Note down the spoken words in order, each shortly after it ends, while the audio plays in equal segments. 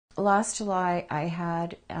Last July, I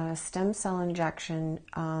had a stem cell injection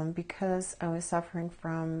because I was suffering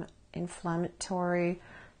from inflammatory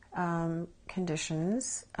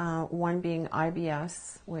conditions, one being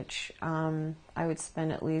IBS, which I would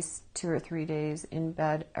spend at least 2 or 3 days in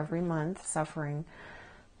bed every month suffering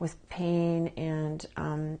with pain and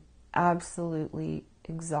absolutely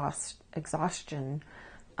exhaustion.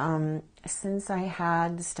 Since I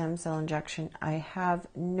had the stem cell injection, I have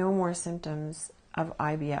no more symptoms of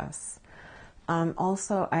IBS.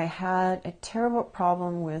 Also, I had a terrible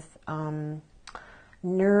problem with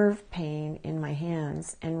nerve pain in my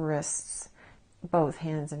hands and wrists, both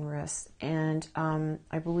hands and wrists. And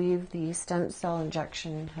I believe the stem cell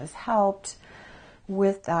injection has helped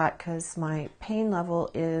with that because my pain level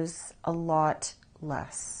is a lot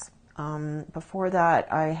less. Before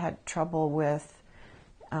that, I had trouble with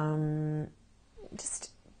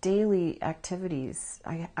just daily activities.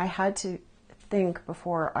 I had to think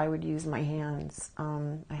before I would use my hands.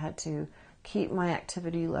 I had to keep my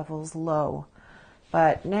activity levels low.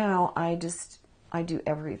 But now I do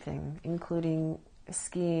everything, including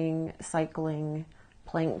skiing, cycling,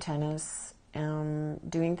 playing tennis,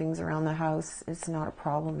 doing things around the house. It's not a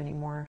problem anymore.